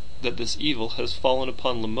that this evil has fallen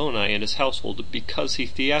upon Lamoni and his household because he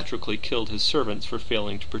theatrically killed his servants for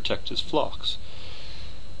failing to protect his flocks.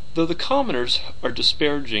 Though the commoners are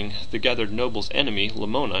disparaging the gathered nobles' enemy,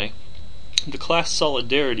 Lamoni, the class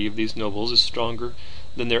solidarity of these nobles is stronger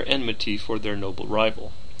than their enmity for their noble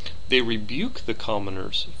rival. They rebuke the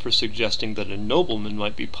commoners for suggesting that a nobleman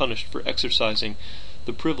might be punished for exercising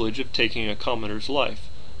the privilege of taking a commoner's life,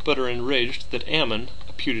 but are enraged that Ammon,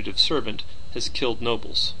 a putative servant, has killed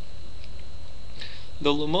nobles.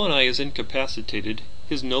 Though Lamoni is incapacitated,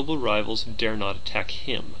 his noble rivals dare not attack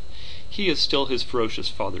him. He is still his ferocious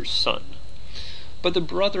father's son. But the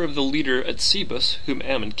brother of the leader at Sebus, whom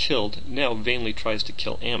Ammon killed, now vainly tries to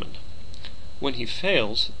kill Ammon. When he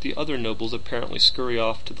fails, the other nobles apparently scurry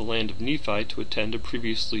off to the land of Nephi to attend a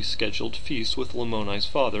previously scheduled feast with Lamoni's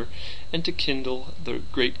father, and to kindle the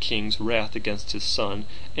great king's wrath against his son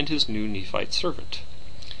and his new Nephite servant.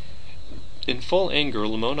 In full anger,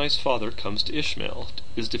 Lamoni's father comes to Ishmael,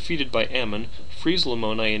 is defeated by Ammon, frees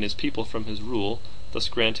Lamoni and his people from his rule, thus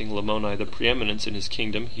granting Lamoni the preeminence in his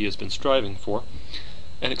kingdom he has been striving for,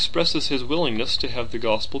 and expresses his willingness to have the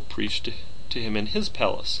gospel preached to him in his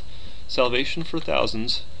palace. Salvation for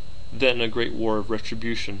thousands, then a great war of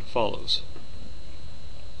retribution follows.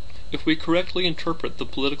 If we correctly interpret the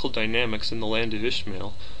political dynamics in the land of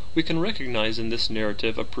Ishmael, We can recognize in this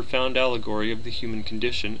narrative a profound allegory of the human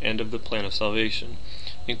condition and of the plan of salvation,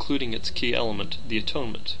 including its key element, the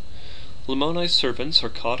atonement. Lamoni's servants are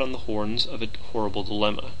caught on the horns of a horrible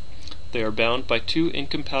dilemma. They are bound by two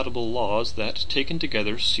incompatible laws that, taken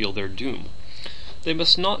together, seal their doom. They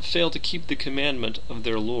must not fail to keep the commandment of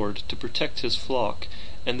their Lord to protect his flock,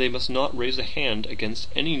 and they must not raise a hand against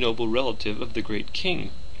any noble relative of the great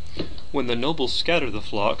king. When the nobles scatter the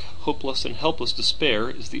flock, hopeless and helpless despair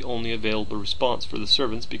is the only available response for the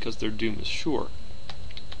servants, because their doom is sure.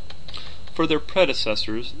 For their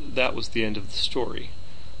predecessors, that was the end of the story.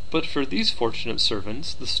 But for these fortunate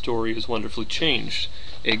servants, the story is wonderfully changed.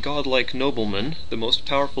 A godlike nobleman, the most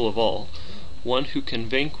powerful of all, one who can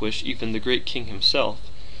vanquish even the great king himself,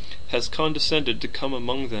 has condescended to come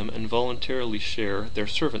among them and voluntarily share their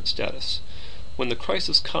servant status. When the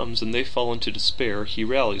crisis comes and they fall into despair, he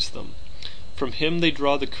rallies them. From him they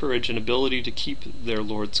draw the courage and ability to keep their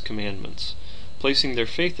Lord's commandments. Placing their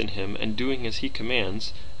faith in him and doing as he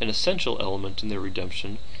commands, an essential element in their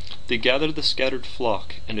redemption, they gather the scattered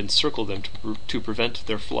flock and encircle them to prevent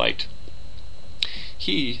their flight.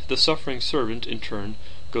 He, the suffering servant, in turn,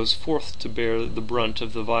 goes forth to bear the brunt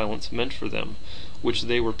of the violence meant for them, which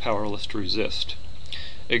they were powerless to resist.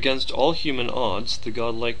 Against all human odds, the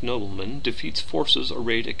godlike nobleman defeats forces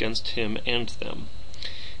arrayed against him and them.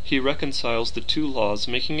 He reconciles the two laws,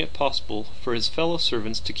 making it possible for his fellow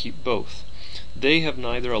servants to keep both. They have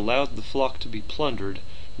neither allowed the flock to be plundered,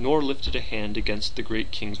 nor lifted a hand against the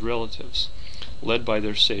great king's relatives. Led by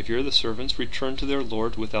their Savior, the servants return to their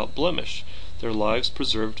Lord without blemish, their lives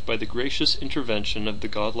preserved by the gracious intervention of the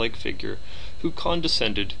godlike figure who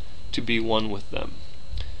condescended to be one with them.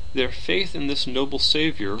 Their faith in this noble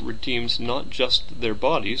Savior redeems not just their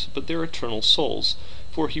bodies, but their eternal souls,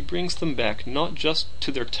 for he brings them back not just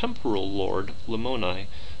to their temporal lord, Lamoni,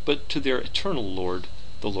 but to their eternal Lord,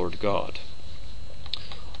 the Lord God.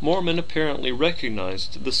 Mormon apparently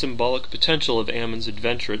recognized the symbolic potential of Ammon's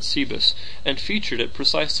adventure at Sebus, and featured it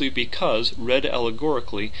precisely because, read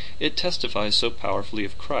allegorically, it testifies so powerfully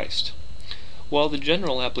of Christ. While the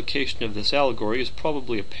general application of this allegory is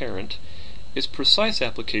probably apparent, its precise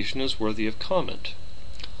application is worthy of comment.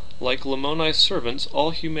 Like Lamoni's servants, all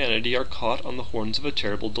humanity are caught on the horns of a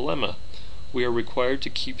terrible dilemma. We are required to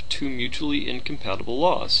keep two mutually incompatible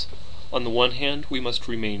laws. On the one hand, we must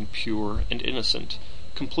remain pure and innocent,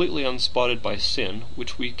 completely unspotted by sin,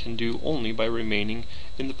 which we can do only by remaining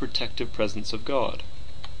in the protective presence of God.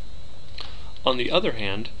 On the other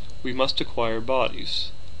hand, we must acquire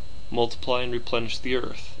bodies, multiply and replenish the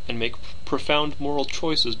earth, and make profound moral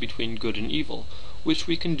choices between good and evil, which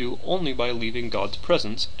we can do only by leaving God's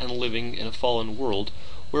presence and living in a fallen world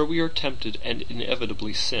where we are tempted and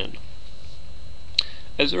inevitably sin.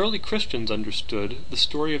 As early Christians understood, the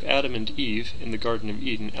story of Adam and Eve in the Garden of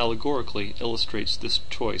Eden allegorically illustrates this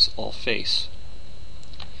choice all face.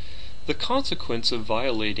 The consequence of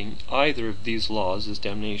violating either of these laws is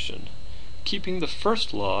damnation. Keeping the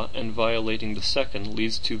first law and violating the second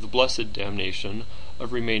leads to the blessed damnation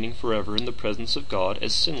of remaining forever in the presence of God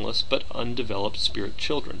as sinless but undeveloped spirit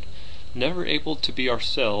children, never able to be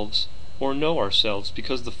ourselves or know ourselves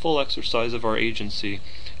because the full exercise of our agency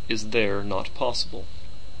is there not possible.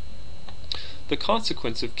 The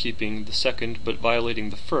consequence of keeping the second but violating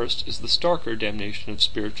the first is the starker damnation of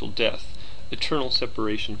spiritual death, eternal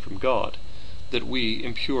separation from God, that we,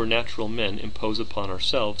 impure natural men, impose upon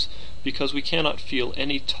ourselves, because we cannot feel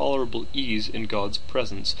any tolerable ease in God's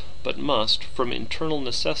presence, but must, from internal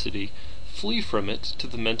necessity, flee from it to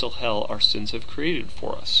the mental hell our sins have created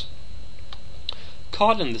for us.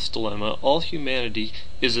 Caught in this dilemma, all humanity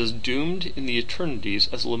is as doomed in the eternities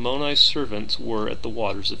as Lamoni's servants were at the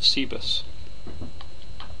waters of Sebus.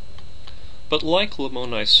 But like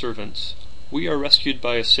Lamoni's servants, we are rescued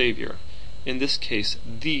by a Savior, in this case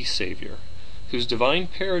the Savior, whose divine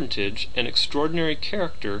parentage and extraordinary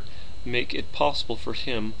character make it possible for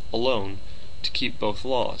him alone to keep both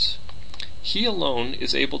laws. He alone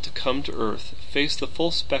is able to come to earth, face the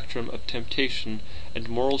full spectrum of temptation and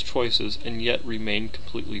moral choices, and yet remain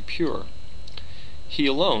completely pure. He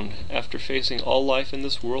alone, after facing all life in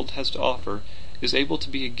this world has to offer, is able to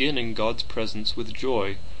be again in God's presence with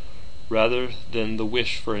joy, rather than the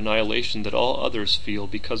wish for annihilation that all others feel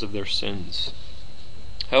because of their sins.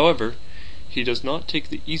 However, he does not take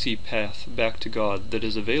the easy path back to God that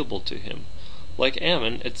is available to him. Like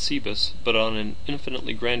Ammon at Sebus, but on an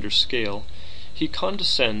infinitely grander scale, he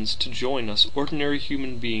condescends to join us ordinary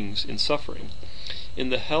human beings in suffering. In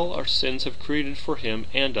the hell our sins have created for him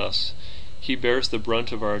and us, he bears the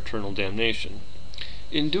brunt of our eternal damnation.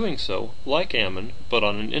 In doing so, like Ammon, but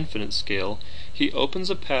on an infinite scale, he He opens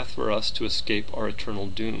a path for us to escape our eternal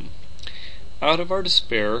doom. Out of our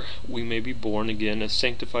despair we may be born again as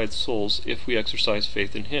sanctified souls if we exercise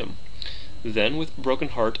faith in Him. Then, with broken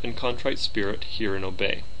heart and contrite spirit, hear and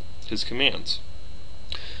obey His commands.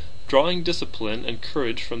 Drawing discipline and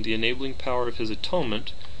courage from the enabling power of His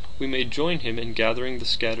atonement, we may join Him in gathering the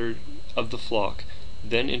scattered of the flock,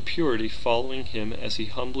 then in purity following Him as He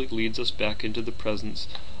humbly leads us back into the presence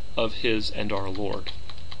of His and our Lord.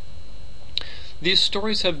 These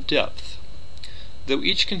stories have depth. Though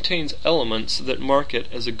each contains elements that mark it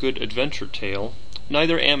as a good adventure tale,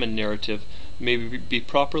 neither Ammon narrative may be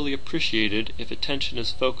properly appreciated if attention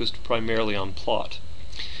is focused primarily on plot.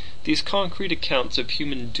 These concrete accounts of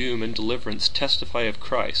human doom and deliverance testify of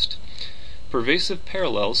Christ. Pervasive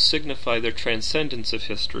parallels signify their transcendence of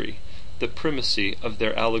history, the primacy of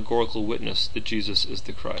their allegorical witness that Jesus is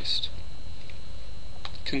the Christ.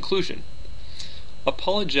 Conclusion.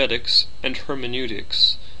 Apologetics and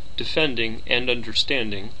hermeneutics, defending and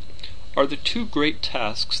understanding, are the two great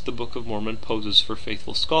tasks the Book of Mormon poses for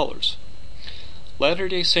faithful scholars.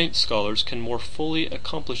 Latter-day Saint scholars can more fully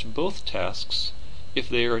accomplish both tasks if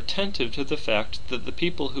they are attentive to the fact that the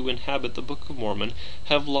people who inhabit the Book of Mormon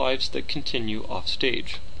have lives that continue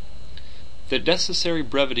off-stage. The necessary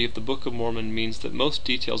brevity of the Book of Mormon means that most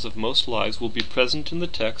details of most lives will be present in the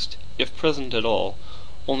text, if present at all,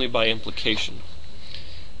 only by implication.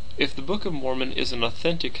 If the Book of Mormon is an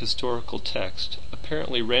authentic historical text,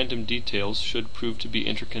 apparently random details should prove to be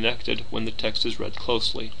interconnected when the text is read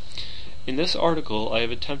closely. In this article I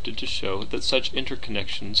have attempted to show that such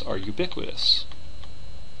interconnections are ubiquitous.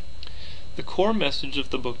 The core message of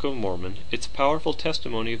the Book of Mormon, its powerful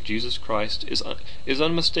testimony of Jesus Christ, is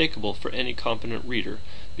unmistakable for any competent reader,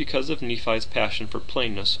 because of Nephi's passion for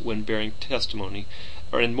plainness when bearing testimony,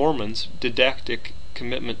 and Mormon's didactic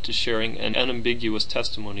commitment to sharing an unambiguous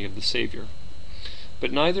testimony of the Savior.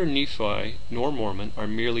 But neither Nephi nor Mormon are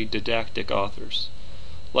merely didactic authors.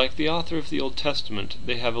 Like the author of the Old Testament,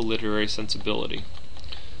 they have a literary sensibility.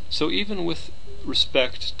 So even with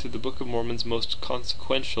respect to the Book of Mormon's most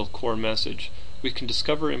consequential core message, we can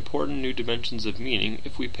discover important new dimensions of meaning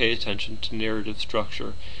if we pay attention to narrative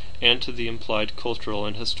structure and to the implied cultural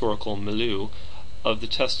and historical milieu of the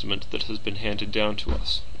Testament that has been handed down to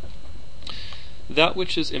us. That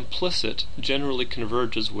which is implicit generally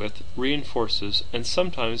converges with, reinforces, and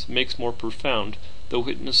sometimes makes more profound the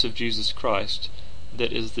witness of Jesus Christ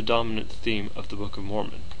that is the dominant theme of the Book of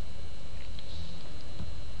Mormon.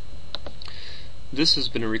 This has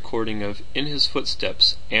been a recording of In His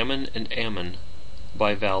Footsteps, Ammon and Ammon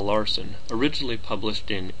by Val Larson, originally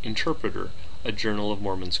published in Interpreter, a Journal of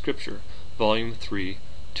Mormon Scripture, Volume 3,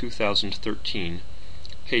 2013,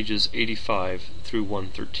 pages 85 through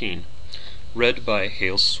 113. Read by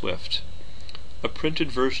Hales Swift. A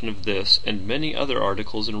printed version of this and many other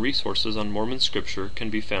articles and resources on Mormon Scripture can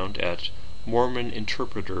be found at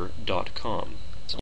mormoninterpreter.com.